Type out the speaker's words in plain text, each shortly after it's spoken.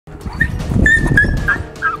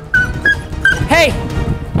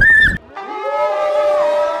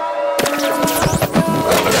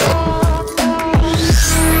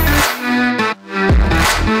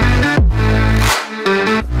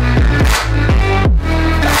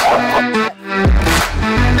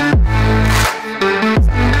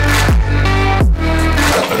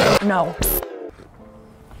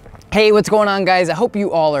Hey, what's going on, guys? I hope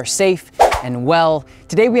you all are safe and well.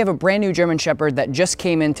 Today we have a brand new German Shepherd that just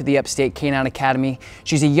came into the Upstate Canine Academy.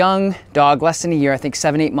 She's a young dog, less than a year, I think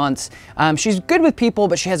 7-8 months. She's good with people,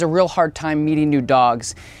 but she has a real hard time meeting new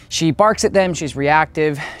dogs. She barks at them, she's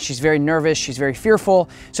reactive, she's very nervous, she's very fearful.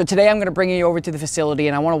 So today I'm gonna bring you over to the facility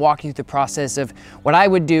and I wanna walk you through the process of what I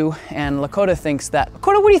would do. And Lakota thinks that,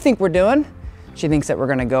 Lakota, what do you think we're doing? She thinks that we're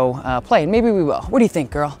gonna go play, and maybe we will. What do you think,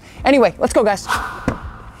 girl? Anyway, let's go, guys.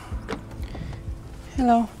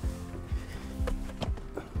 Hello.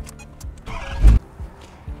 All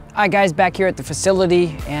right, guys, back here at the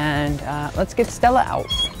facility, and let's get Stella out.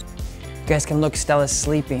 You guys can look, Stella's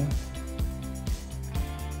sleeping.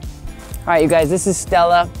 All right, you guys, this is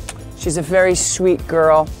Stella. She's a very sweet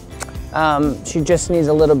girl. She just needs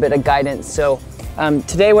a little bit of guidance. So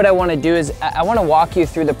today what I wanna do is I wanna walk you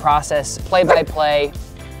through the process, play by play,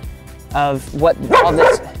 of what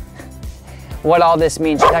all this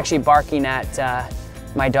means. She's actually barking at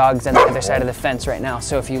my dogs on the other side of the fence right now.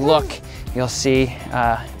 So if you look, you'll see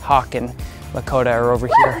Hawk and Lakota are over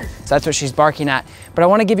here. So that's what she's barking at. But I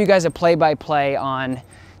wanna give you guys a play-by-play on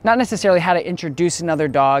not necessarily how to introduce another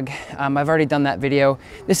dog. I've already done that video.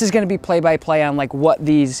 This is gonna be play-by-play on like what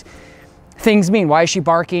these things mean. Why is she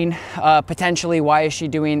barking? Potentially, why is she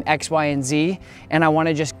doing X, Y, and Z? And I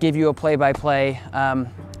wanna just give you a play-by-play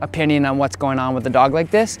opinion on what's going on with a dog like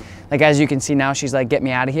this. Like, as you can see now, she's like, get me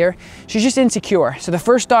out of here. She's just insecure. So the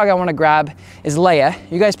first dog I wanna grab is Leia.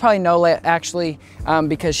 You guys probably know Leia actually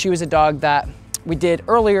because she was a dog that we did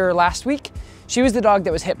earlier last week. She was the dog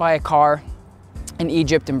that was hit by a car in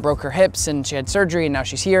Egypt and broke her hips, and she had surgery, and now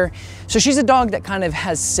she's here. So she's a dog that kind of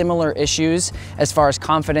has similar issues as far as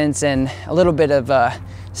confidence and a little bit of a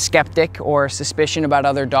skeptic or suspicion about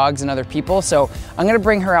other dogs and other people. So I'm gonna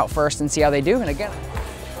bring her out first and see how they do. And again,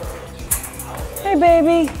 hey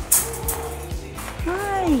baby.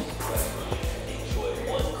 Hi. Enjoy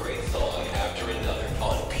one great song after another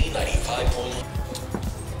on P95.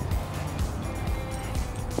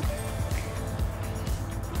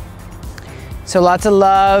 So lots of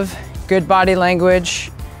love, good body language,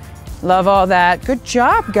 love all that. Good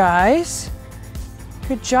job, guys.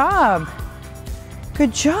 Good job.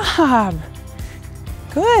 Good job.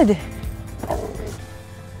 Good.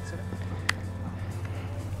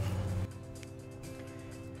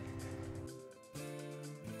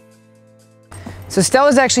 So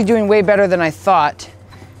Stella's actually doing way better than I thought.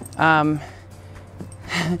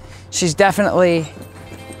 She's definitely,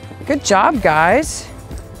 good job, guys.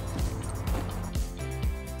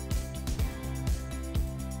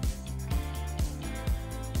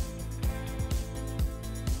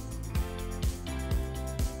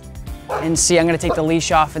 And see, I'm gonna take the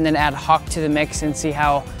leash off and then add Hawk to the mix and see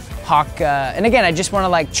how Hawk, and again, I just wanna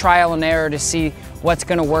like trial and error to see what's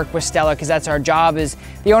gonna work with Stella, because that's our job. Is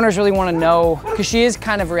the owners really wanna know, because she is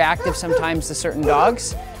kind of reactive sometimes to certain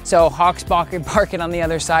dogs. So Hawk's barking on the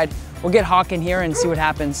other side. We'll get Hawk in here and see what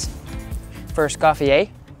happens. First coffee, eh?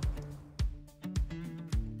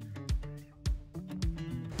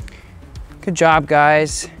 Good job,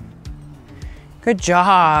 guys. Good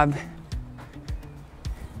job.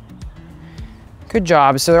 Good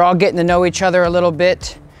job. So they're all getting to know each other a little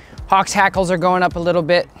bit. Hawk's hackles are going up a little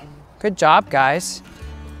bit. Good job, guys.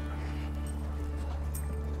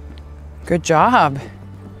 Good job.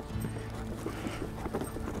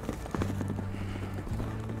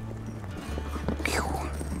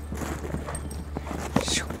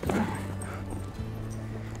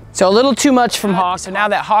 So a little too much from Hawk. So now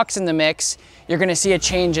that Hawk's in the mix, you're gonna see a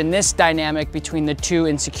change in this dynamic between the two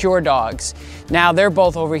insecure dogs. Now they're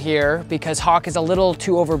both over here because Hawk is a little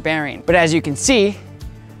too overbearing. But as you can see,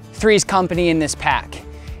 three's company in this pack.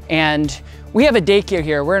 And we have a daycare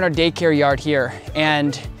here. We're in our daycare yard here.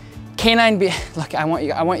 And look, I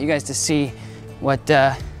want you guys to see what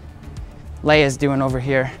Leia's doing over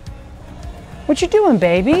here. What you doing,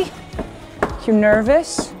 baby? You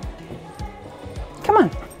nervous? Come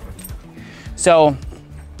on. So,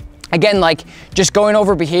 again, like just going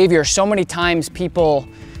over behavior, so many times people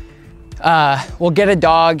will get a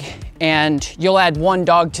dog and you'll add one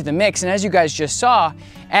dog to the mix. And as you guys just saw,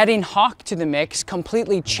 adding Hawk to the mix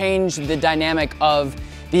completely changed the dynamic of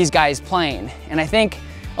these guys playing. And I think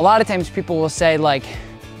a lot of times people will say like,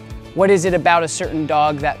 what is it about a certain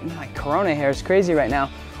dog that, my corona hair is crazy right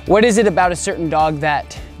now. What is it about a certain dog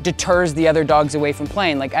that deters the other dogs away from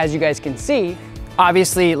playing? Like, as you guys can see,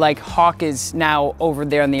 obviously, like Hawk is now over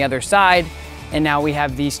there on the other side, and now we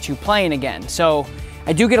have these two playing again. So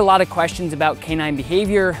I do get a lot of questions about canine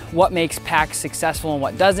behavior, what makes packs successful and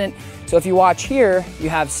what doesn't. So if you watch here, you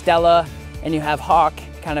have Stella and you have Hawk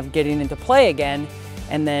kind of getting into play again,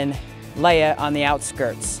 and then Leia on the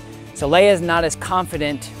outskirts. So Leia is not as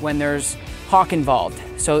confident when there's Hawk involved.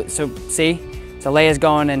 So see? So Leia's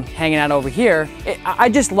going and hanging out over here. I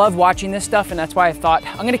just love watching this stuff, and that's why I thought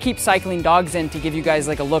I'm gonna keep cycling dogs in to give you guys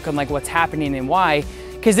like a look on like what's happening and why.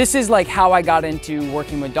 Because this is like how I got into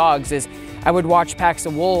working with dogs. Is I would watch packs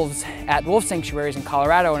of wolves at wolf sanctuaries in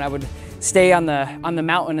Colorado, and I would stay on the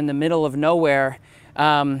mountain in the middle of nowhere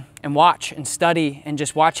and watch and study and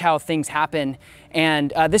just watch how things happen.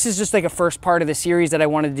 And this is just like a first part of the series that I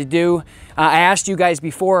wanted to do. I asked you guys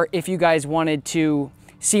before if you guys wanted to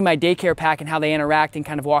see my daycare pack and how they interact and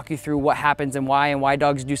kind of walk you through what happens and why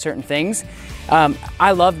dogs do certain things.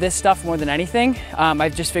 I love this stuff more than anything. I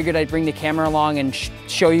just figured I'd bring the camera along and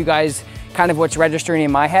show you guys kind of what's registering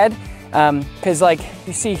in my head. Because like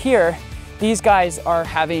you see here, these guys are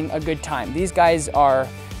having a good time. These guys are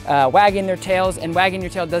wagging their tails, and wagging your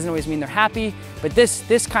tail doesn't always mean they're happy, but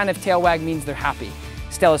this kind of tail wag means they're happy.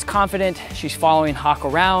 Stella's confident, she's following Hawk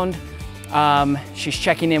around. She's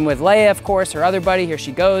checking in with Leia, of course, her other buddy. Here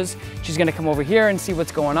she goes. She's gonna come over here and see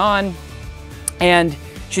what's going on. And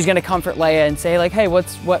she's gonna comfort Leia and say like, hey,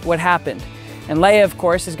 what happened? And Leia, of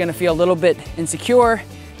course, is gonna feel a little bit insecure.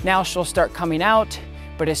 Now she'll start coming out,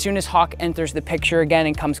 but as soon as Hawk enters the picture again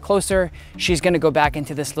and comes closer, she's gonna go back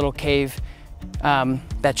into this little cave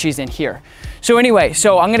that she's in here. So anyway,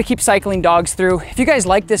 so I'm gonna keep cycling dogs through. If you guys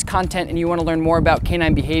like this content and you wanna learn more about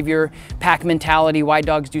canine behavior, pack mentality, why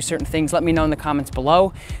dogs do certain things, let me know in the comments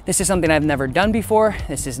below. This is something I've never done before.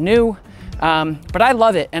 This is new, but I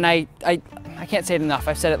love it. And I can't say it enough.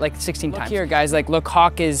 I've said it like 16 times. Look here, guys, like look,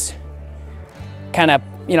 Hawk is kind of,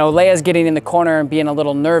 you know, Leia's getting in the corner and being a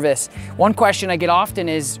little nervous. One question I get often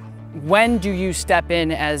is, when do you step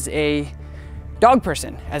in as a dog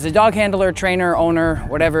person, as a dog handler, trainer, owner,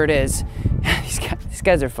 whatever it is? These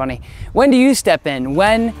guys are funny. When do you step in?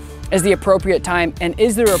 When is the appropriate time? And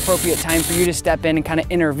is there an appropriate time for you to step in and kind of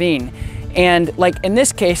intervene? And like in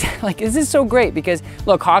this case, like this is so great because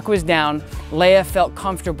look, Hawk was down, Leia felt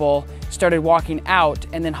comfortable, started walking out,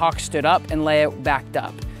 and then Hawk stood up and Leia backed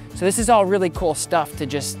up. So this is all really cool stuff to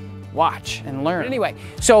just watch and learn. But anyway,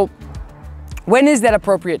 so when is that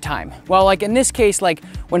appropriate time? Well, like in this case, like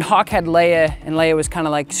when Hawk had Leia and Leia was kind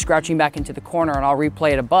of like scrouching back into the corner, and I'll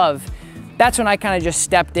replay it above, that's when I kind of just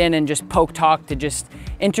stepped in and just poked Hawk to just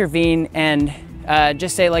intervene and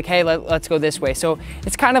just say like, hey, let's go this way. So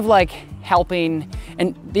it's kind of like helping.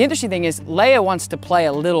 And the interesting thing is Leia wants to play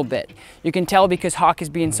a little bit. You can tell because Hawk is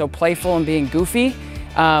being so playful and being goofy.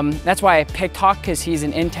 That's why I picked Hawk, because he's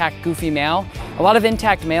an intact, goofy male. A lot of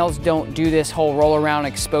intact males don't do this whole roll around,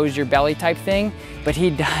 expose your belly type thing, but he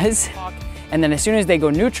does. And then as soon as they go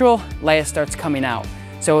neutral, Leia starts coming out.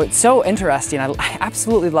 So it's so interesting. I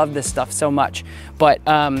absolutely love this stuff so much. But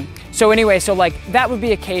so anyway, so like that would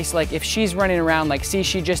be a case like if she's running around, like see,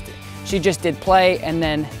 she just did play, and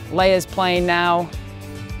then Leia's playing now,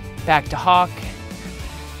 back to Hawk.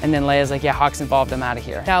 And then Leia's like, yeah, Hawk's involved, I'm out of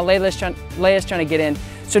here. Now Leia's trying to get in.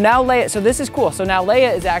 So now Leia, so this is cool. So now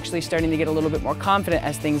Leia is actually starting to get a little bit more confident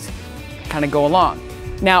as things kind of go along.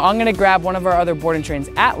 Now I'm gonna grab one of our other board and trains,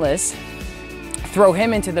 Atlas, throw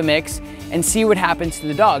him into the mix and see what happens to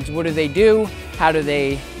the dogs. What do they do? How do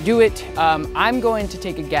they do it? I'm going to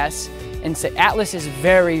take a guess and say Atlas is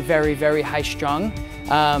very, very, very high strung.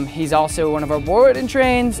 He's also one of our board and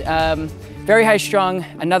trains, very high strung,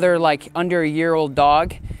 another like under a year-old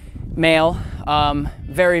dog, male,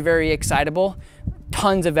 very, very excitable,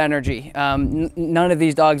 tons of energy. None of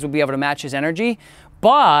these dogs will be able to match his energy,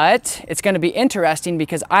 but it's gonna be interesting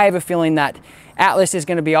because I have a feeling that Atlas is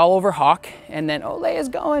gonna be all over Hawk, and then, oh, Leia's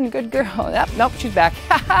going, good girl. Nope, she's back.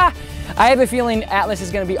 I have a feeling Atlas is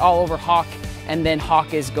gonna be all over Hawk, and then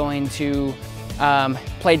Hawk is going to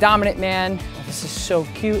play dominant man. Oh, this is so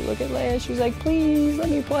cute, look at Leia. She's like, please let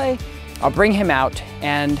me play. I'll bring him out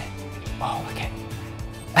and, oh, okay.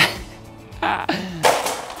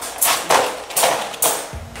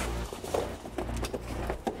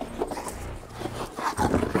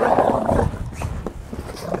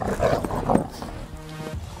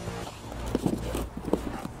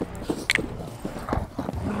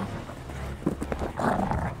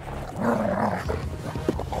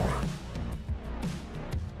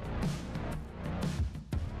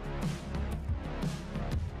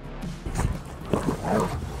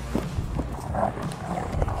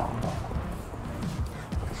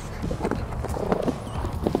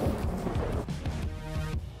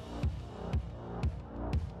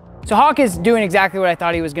 So Hawk is doing exactly what I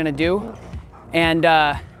thought he was gonna do. And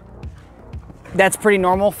that's pretty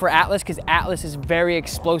normal for Atlas because Atlas is very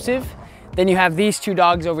explosive. Then you have these two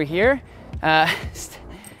dogs over here,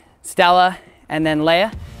 Stella and then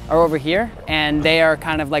Leia. are over here, and they are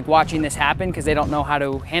kind of like watching this happen because they don't know how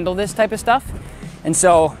to handle this type of stuff. And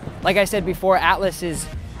so, like I said before, Atlas is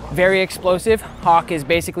very explosive. Hawk is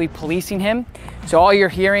basically policing him. So all you're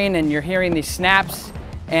hearing, and you're hearing these snaps,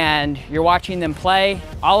 and you're watching them play.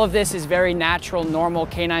 All of this is very natural, normal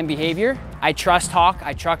canine behavior. I trust Hawk,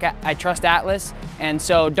 I trust Atlas, and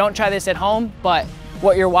so don't try this at home, but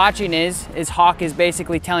what you're watching is Hawk is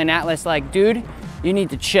basically telling Atlas like, dude, you need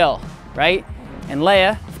to chill, right? And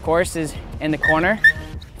Leia, of course, is in the corner.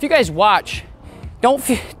 If you guys watch,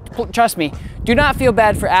 trust me, do not feel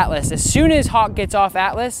bad for Atlas. As soon as Hawk gets off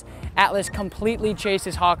Atlas, Atlas completely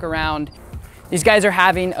chases Hawk around. These guys are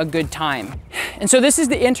having a good time. And so this is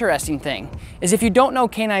the interesting thing, is if you don't know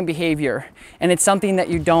canine behavior, and it's something that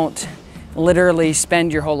you don't literally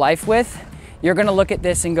spend your whole life with, you're gonna look at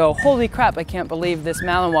this and go, holy crap, I can't believe this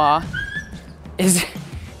Malinois is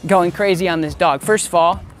going crazy on this dog. First of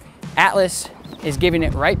all, Atlas is giving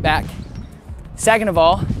it right back. Second of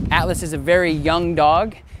all, Atlas is a very young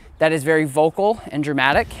dog that is very vocal and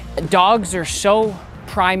dramatic. Dogs are so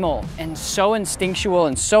primal and so instinctual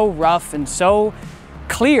and so rough and so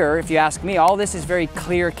clear, if you ask me. All this is very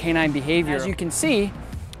clear canine behavior. As you can see,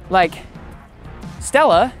 like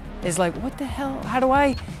Stella is like, what the hell, how do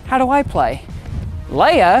I play?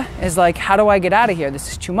 Leia is like, how do I get out of here?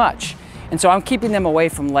 This is too much. And so I'm keeping them away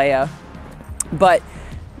from Leia. But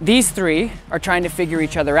these three are trying to figure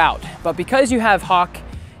each other out. But because you have Hawk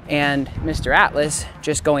and Mr. Atlas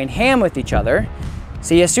just going ham with each other,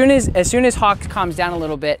 see, as soon as Hawk calms down a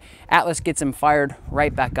little bit, Atlas gets him fired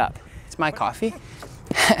right back up. It's my coffee.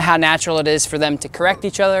 How natural it is for them to correct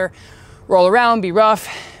each other, roll around, be rough,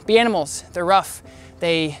 be animals. They're rough.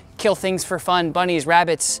 They kill things for fun. Bunnies,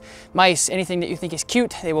 rabbits, mice, anything that you think is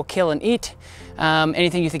cute, they will kill and eat.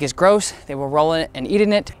 Anything you think is gross, they will roll in it and eat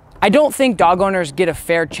in it. I don't think dog owners get a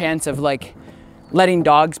fair chance of like letting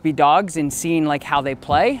dogs be dogs and seeing like how they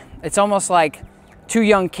play. It's almost like two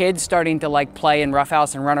young kids starting to like play in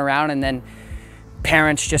roughhouse and run around, and then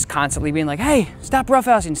parents just constantly being like, hey, stop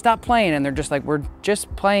roughhousing, stop playing. And they're just like, we're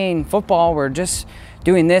just playing football, we're just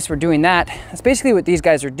doing this, we're doing that. That's basically what these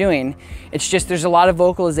guys are doing. It's just there's a lot of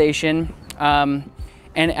vocalization, and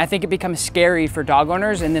I think it becomes scary for dog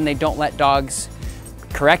owners, and then they don't let dogs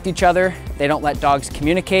correct each other. They don't let dogs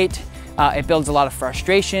communicate. It builds a lot of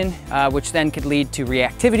frustration, which then could lead to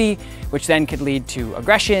reactivity, which then could lead to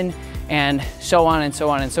aggression, and so on and so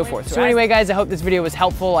on and so forth. So anyway, guys, I hope this video was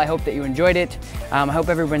helpful. I hope that you enjoyed it. I hope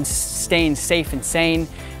everyone's staying safe and sane.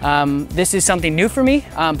 This is something new for me,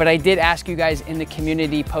 but I did ask you guys in the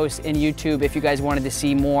community post in YouTube if you guys wanted to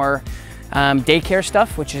see more daycare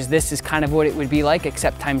stuff, this is kind of what it would be like,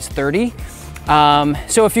 except times 30.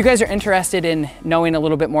 So if you guys are interested in knowing a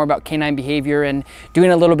little bit more about canine behavior and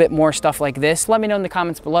doing a little bit more stuff like this, let me know in the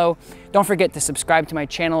comments below. Don't forget to subscribe to my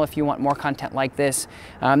channel if you want more content like this.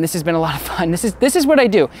 This has been a lot of fun. This is what I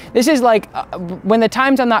do. This is like, when the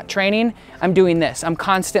times I'm not training, I'm doing this. I'm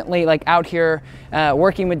constantly like out here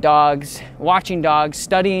working with dogs, watching dogs,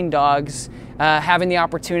 studying dogs, having the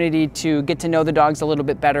opportunity to get to know the dogs a little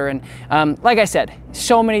bit better. And like I said,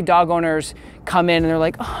 so many dog owners come in and they're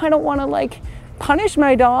like, oh, I don't want to like punish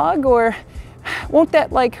my dog, or won't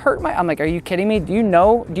that like hurt my, I'm like, are you kidding me? Do you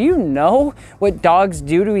know what dogs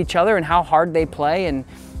do to each other and how hard they play? And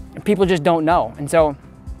people just don't know. And so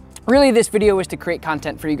really this video was to create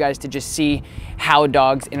content for you guys to just see how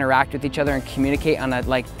dogs interact with each other and communicate on a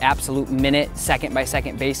like absolute minute, second by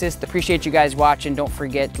second basis. Appreciate you guys watching. Don't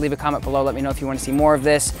forget to leave a comment below. Let me know if you want to see more of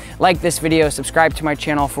this. Like this video, subscribe to my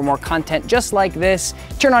channel for more content just like this.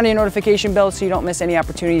 Turn on your notification bell so you don't miss any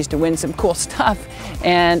opportunities to win some cool stuff.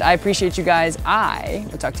 And I appreciate you guys. I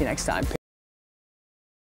will talk to you next time.